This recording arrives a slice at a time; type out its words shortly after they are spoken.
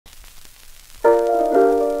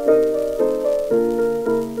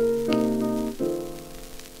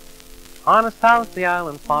on a south the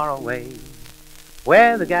island far away,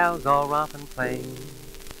 where the gals all romp and play.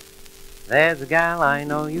 There's a gal I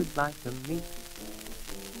know you'd like to meet.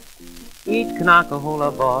 Each Kanaka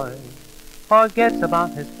hula boy forgets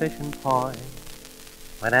about his fishing toy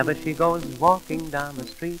whenever she goes walking down the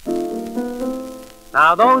street.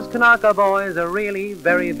 Now those Kanaka boys are really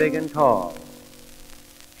very big and tall.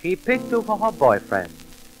 She picked two for her boyfriend.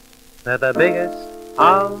 They're the biggest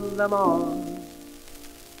of them all.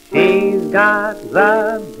 She's got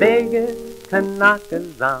the biggest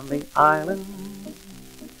Kanakas on the island.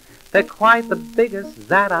 They're quite the biggest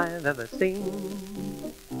that I've ever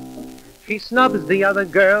seen. She snubs the other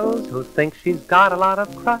girls who think she's got a lot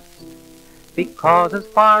of crust, because as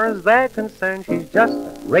far as they're concerned, she's just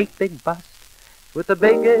a great big bust with the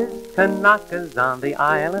biggest Kanakas on the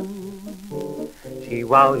island. She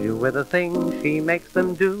wows you with the things she makes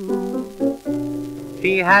them do.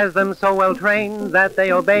 She has them so well trained that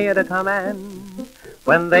they obey her to command.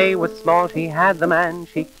 When they were small she had them, and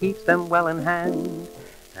she keeps them well in hand.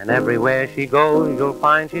 And everywhere she goes you'll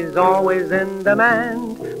find she's always in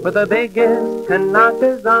demand with the biggest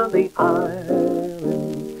Kanakas on the island.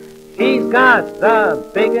 She's got the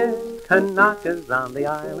biggest Kanakas on the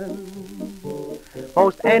island.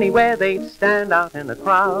 Most anywhere they'd stand out in the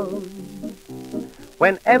crowd.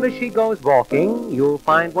 Whenever she goes walking, you'll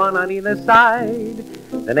find one on either side.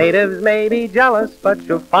 The natives may be jealous, but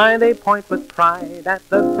you'll find they point with pride at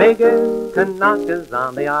the biggest Kanakas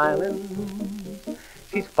on the island.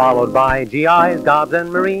 She's followed by GIs, Gobs,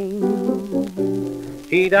 and Marines.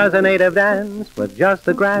 She does a native dance with just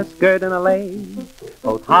a grass skirt and a lei.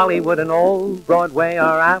 Both Hollywood and old Broadway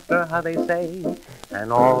are after her, they say.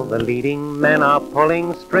 And all the leading men are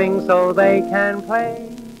pulling strings so they can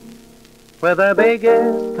play with the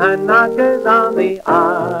biggest Kanakas on the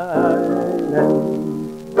island.